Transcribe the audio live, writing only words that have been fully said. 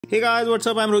Hey guys, what's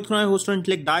up? I'm Rohit Khurana, host of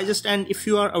Intellect Digest, and if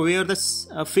you are aware, this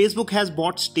Facebook has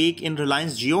bought stake in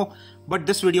Reliance Jio, but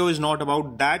this video is not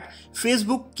about that.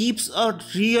 Facebook keeps a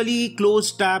really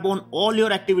close tab on all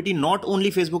your activity, not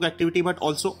only Facebook activity but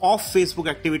also off Facebook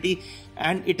activity,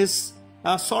 and it is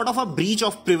sort of a breach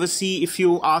of privacy if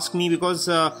you ask me, because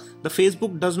the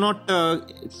Facebook does not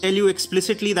tell you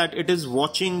explicitly that it is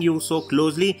watching you so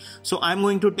closely. So I'm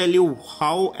going to tell you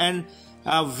how and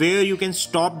where you can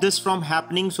stop this from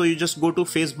happening. So you just go to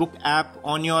Facebook app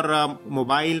on your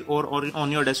mobile or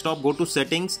on your desktop, go to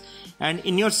settings, and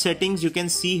in your settings you can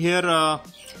see here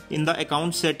in the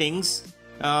account settings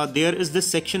there is this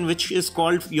section which is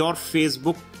called your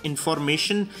Facebook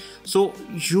information. So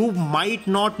you might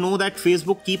not know that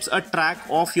Facebook keeps a track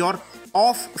of your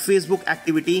off Facebook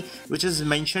activity, which is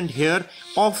mentioned here.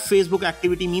 Off Facebook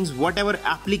activity means whatever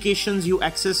applications you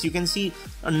access. You can see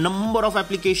a number of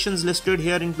applications listed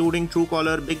here, including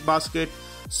Truecaller, Big Basket,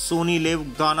 Sony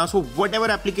Live, Ghana. So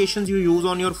whatever applications you use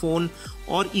on your phone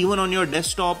or even on your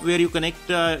desktop, where you connect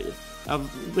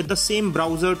with the same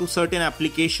browser to certain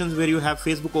applications where you have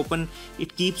Facebook open,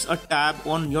 it keeps a tab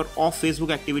on your off Facebook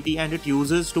activity and it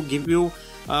uses to give you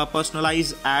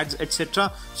personalized ads,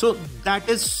 etc. So that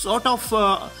is sort of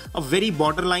a very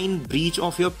borderline breach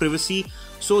of your privacy.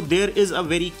 So there is a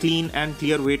very clean and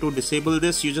clear way to disable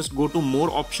this. You just go to more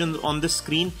options on the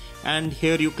screen, and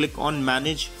here you click on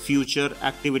manage future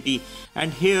activity,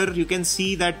 and here you can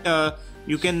see that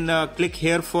you can click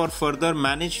here for further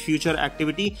manage future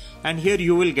activity, and here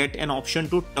you will get an option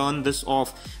to turn this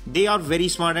off. They are very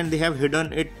smart and they have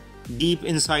hidden it deep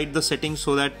inside the settings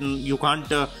so that you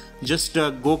can't just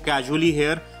go casually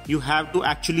here. You have to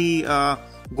actually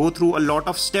go through a lot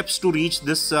of steps to reach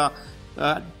this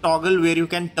toggle where you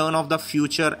can turn off the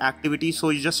future activity. So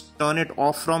you just turn it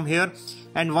off from here,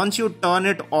 and once you turn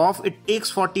it off, it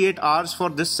takes 48 hours for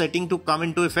this setting to come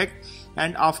into effect,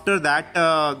 and after that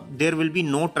there will be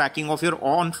no tracking of your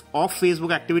off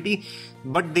Facebook activity,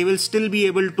 but they will still be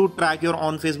able to track your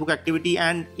on Facebook activity.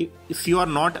 And if you are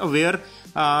not aware,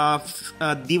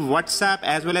 the WhatsApp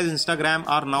as well as Instagram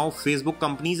are now Facebook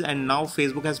companies, and now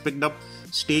Facebook has picked up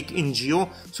stake in Jio,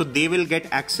 so they will get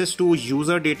access to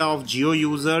user data of Jio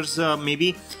users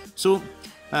maybe. So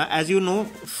as you know,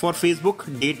 for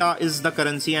Facebook, data is the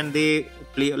currency and they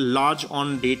play large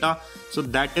on data. So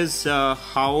that is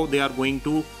how they are going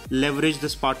to leverage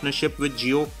this partnership with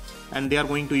Jio, and they are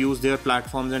going to use their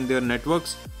platforms and their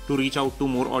networks to reach out to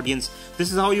more audience.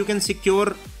 This is how you can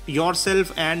secure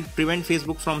yourself and prevent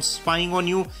Facebook from spying on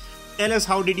you. Tell us,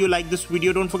 how did you like this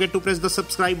video? Don't forget to press the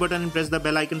subscribe button and press the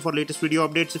bell icon for latest video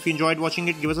updates. If you enjoyed watching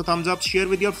it, give us a thumbs up, share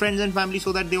with your friends and family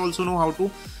so that they also know how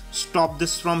to stop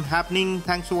this from happening.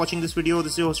 Thanks for watching this video.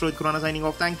 This is your host Rohit Khurana signing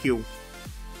off. Thank you.